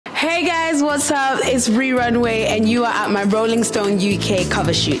Hey guys, what's up? It's Bree Runway and you are at my Rolling Stone UK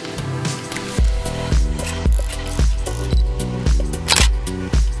cover shoot.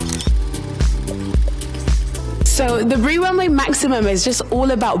 So the Bree Runway Maximum is just all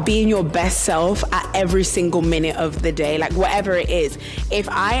about being your best self at every single minute of the day, like whatever it is. If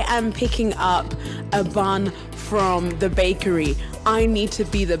I am picking up a bun from the bakery, I need to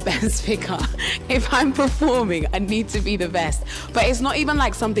be the best picker. If I'm performing, I need to be the best. But it's not even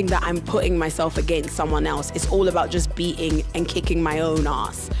like something that I'm putting myself against someone else. It's all about just beating and kicking my own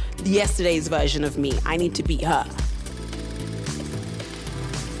ass. Yesterday's version of me, I need to beat her.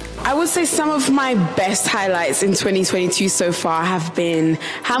 I would say some of my best highlights in 2022 so far have been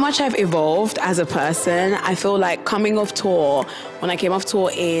how much I've evolved as a person. I feel like coming off tour, when I came off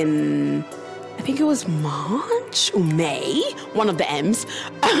tour in, I think it was March or May, one of the M's.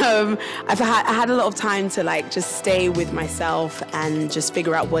 I had a lot of time to like just stay with myself and just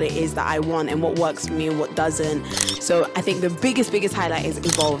figure out what it is that I want and what works for me and what doesn't. So I think the biggest highlight is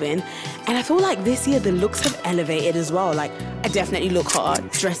evolving. And I feel like this year the looks have elevated as well. Like I definitely look hotter,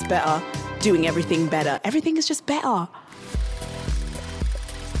 dressed better, doing everything better. Everything is just better.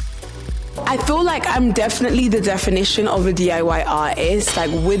 I feel like I'm definitely the definition of a DIY artist.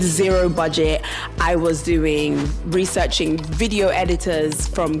 Like with zero budget, I was researching video editors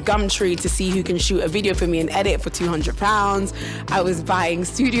from Gumtree to see who can shoot a video for me and edit for £200. I was buying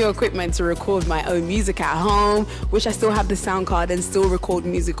studio equipment to record my own music at home, which I still have the sound card and still record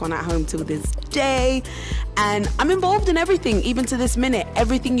music on at home till this day. And I'm involved in everything, even to this minute.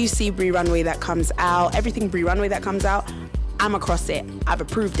 Everything you see Bree Runway that comes out, everything Bree Runway that comes out, I'm across it. I've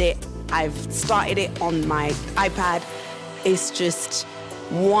approved it. I've started it on my iPad. It's just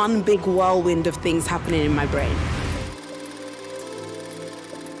one big whirlwind of things happening in my brain.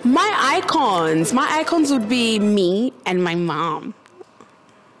 My icons would be me and my mom.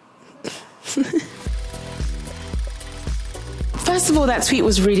 First of all, that tweet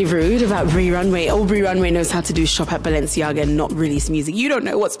was really rude about Bree Runway. All Bree Runway knows how to do is shop at Balenciaga and not release music. You don't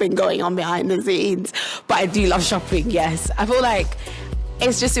know what's been going on behind the scenes, but I do love shopping, yes. I feel like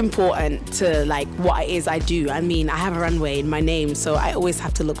it's just important to like what it is I do. I mean, I have a runway in my name, so I always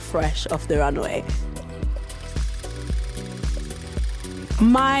have to look fresh off the runway.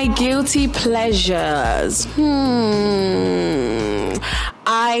 My guilty pleasures.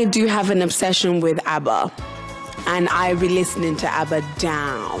 I do have an obsession with ABBA. And I be listening to ABBA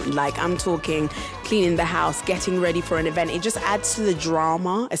down. Like I'm talking cleaning the house, getting ready for an event. It just adds to the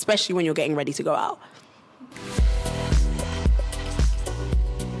drama, especially when you're getting ready to go out.